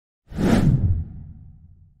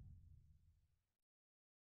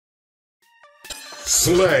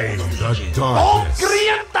Slay the darkness. เกรี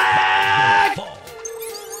ยนแตก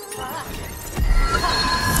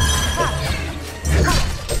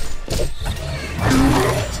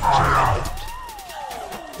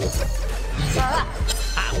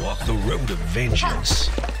I walk the road of vengeance.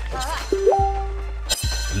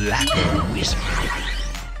 Like a whisper.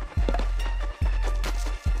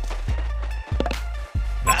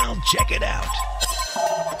 I'll check it out.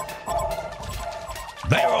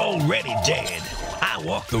 They're already dead. I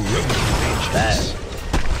walk the road of vengeance.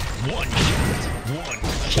 One shot, one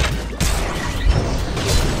kill.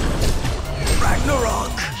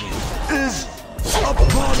 Ragnarok is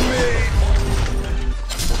upon me.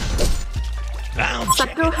 I'll ศั check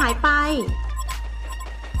ตรู it หายไป out.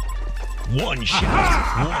 One shot,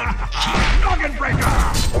 one kill. Noggin breaker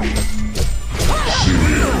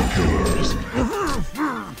Serial killer.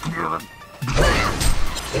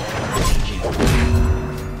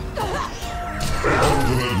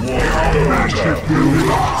 Ultimate warrior attack.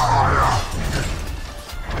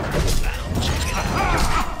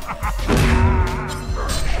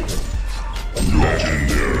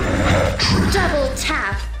 Legendary hat trick. Double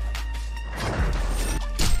tap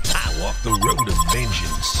I walk the road of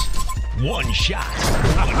vengeance. One shot,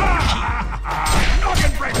 one kill.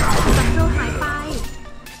 Noggin breaker ศัตรูหายไป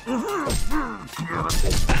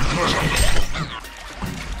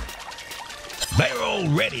They're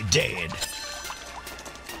already dead.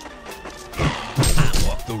 I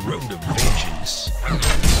walk the road of vengeance.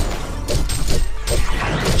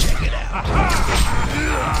 Check it out.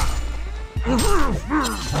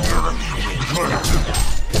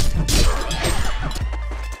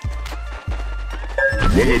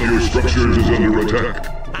 One of your structures is under attack.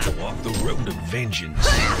 I walk the road of vengeance.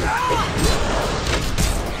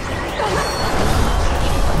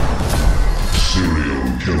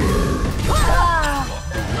 Serial killer.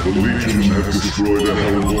 The Legion have destroyed a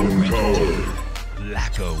Hellborn tower.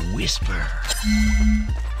 Like a whisper.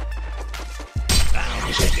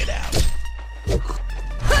 I'll check it out.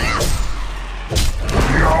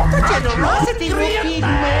 Generosity rookie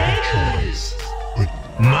makes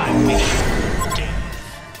My mission dead.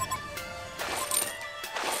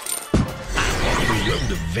 I walk the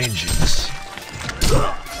road of vengeance.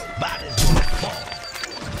 Bodies gonna fall.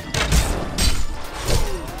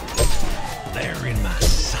 They're in my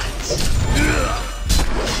sights.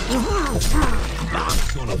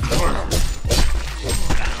 Bodies gonna fall.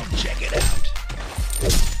 I'll check it out.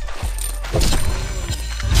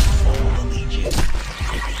 For the Legion.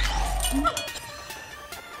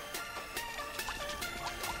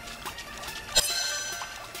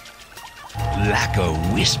 Like a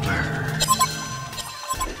whisper.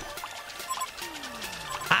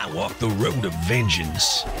 I walk the road of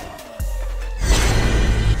vengeance.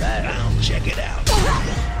 I'll check it out.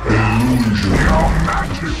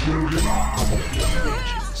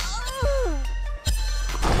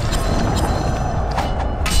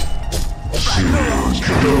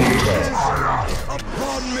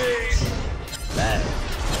 Upon me.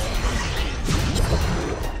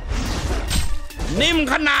 นิ่ม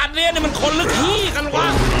ขนาดเนี้ยนี่มันคนลึกขี้กันวะ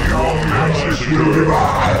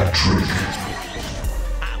Hat trick.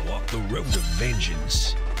 I walk the road of vengeance.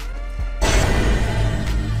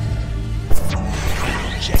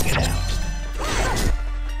 I'll check it out.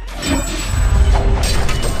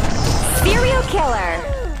 Serial killer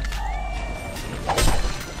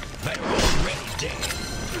They're already dead.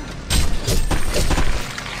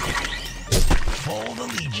 For the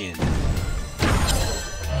Legion.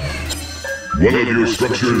 One of your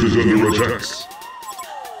structures is under attack.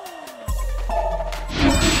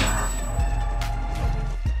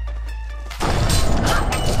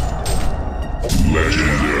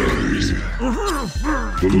 Legendary.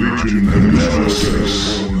 The Legion have destroyed a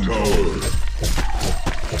Hellborn tower.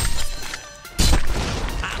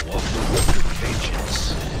 I walk the road of vengeance.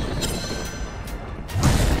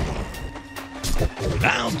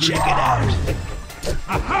 I'll check it out.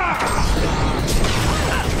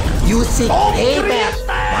 You see payback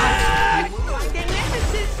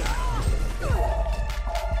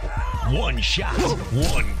One shot,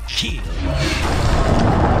 one kill.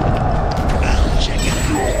 I'll check it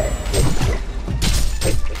out.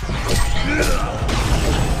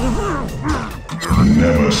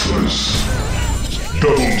 Nemesis.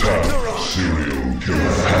 Double tap. Serial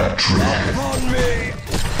killer hat trick. On me.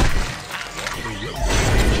 The road of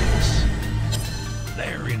vengeance.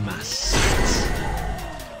 They're in my sights.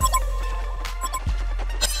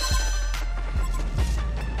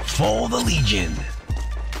 For the Legion.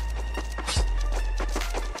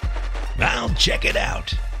 I'll check it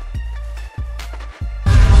out.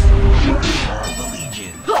 For the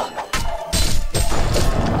Legion.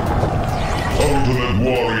 Ultimate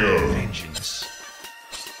warrior. Vengeance.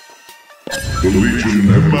 The Legion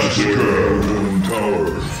have massacred one tower.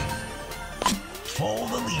 For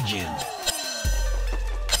the Legion.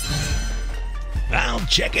 I'll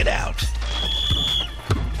check it out.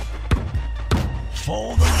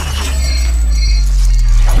 For the Legion.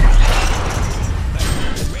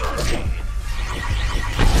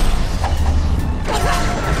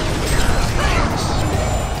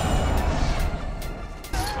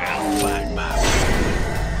 I'll find my way.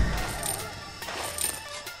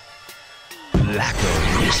 Like a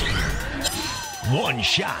whisper. One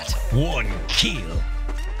shot, one kill.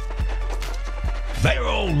 They're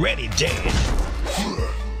already dead.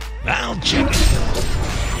 I'll check it out.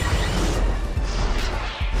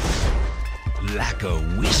 Like a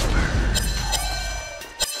whisper.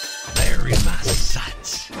 They're in my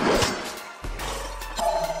sights.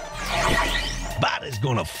 Body's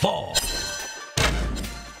gonna fall.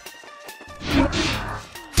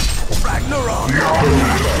 Ragnarok!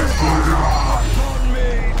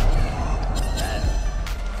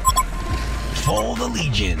 For the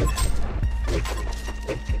Legion.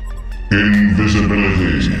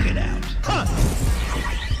 Invisibility. Check it out.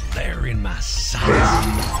 They're in my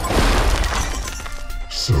sights.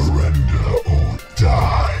 Surrender or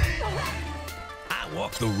die. I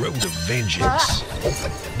walk the road of vengeance.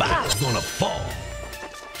 Body's gonna fall.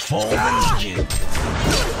 For the Legion.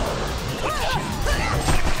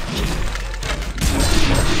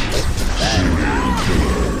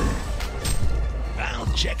 I'll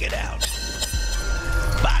check it out.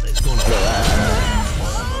 Body's gonna fall.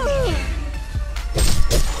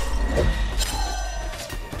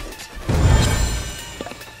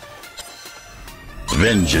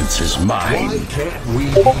 Vengeance is mine. Why can't we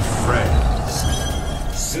be friends?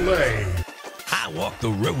 Slay. I walk the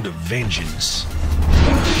road of vengeance.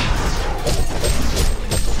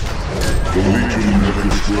 The Legion have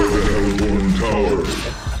destroyed the Hellborn Tower.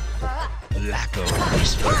 Like a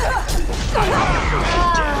whisper.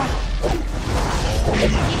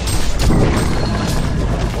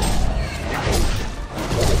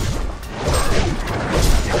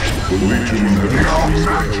 The Legion have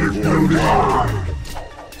destroyed the Hellborn Tower.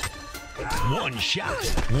 One shot,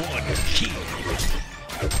 one kill.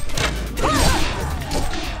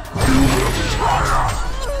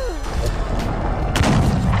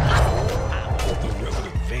 The road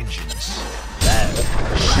of vengeance.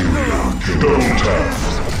 Double tap.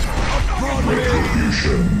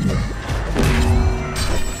 Retribution.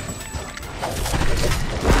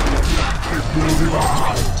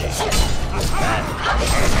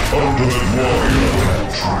 Ultimate warrior.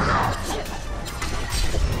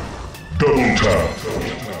 Double tap.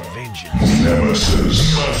 Vengeance. Nemesis.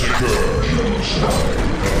 Massacre.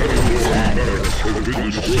 Has been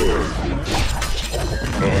destroyed.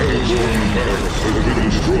 A Hellborn barracks has been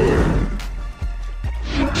destroyed.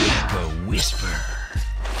 Like a whisper.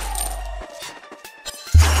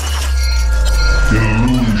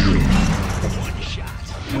 Illusion. One shot.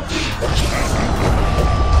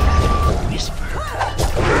 Whisper.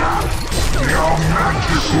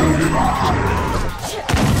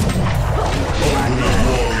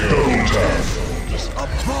 Double tap.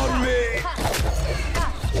 Upon me.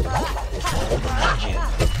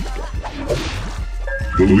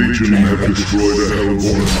 The Legion have destroyed a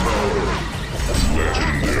Hellborn tower.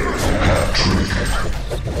 Legendary hat-trick.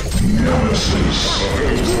 Nemesis. A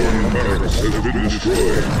Hellborn barracks has been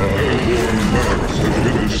destroyed. A Hellborn barracks has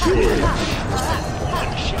been destroyed.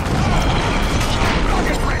 Onslaught.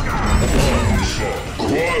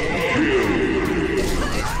 Quad kill.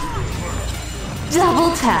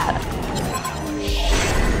 Double tap.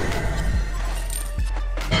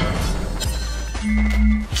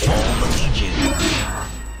 For the Legion.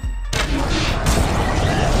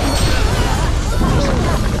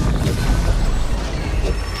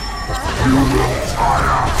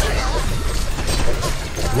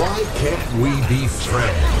 Why can't we be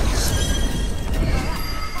friends?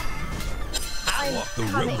 I walk the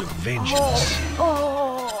road of vengeance.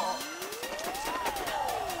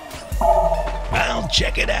 I'll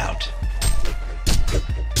check it out.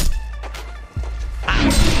 I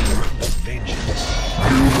walk the road of vengeance.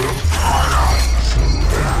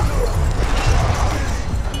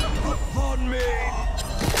 Upon me.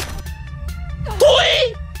 ทุย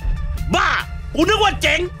บ้า กูนึกว่าเ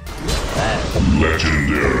จ๋ง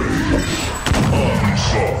Legendary.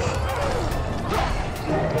 Onslaught.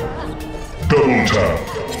 Double tap.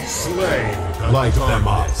 Slay. Light them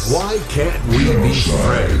up. Why can't we be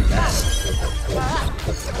friends?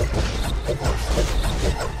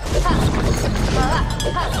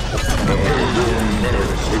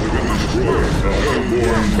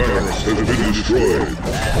 Barracks has been destroyed.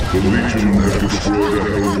 The Legion has destroyed a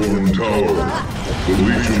Hellborn tower. The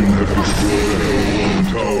Legion has destroyed a Hellborn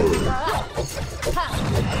tower.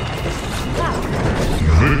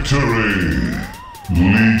 Victory!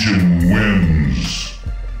 Legion wins.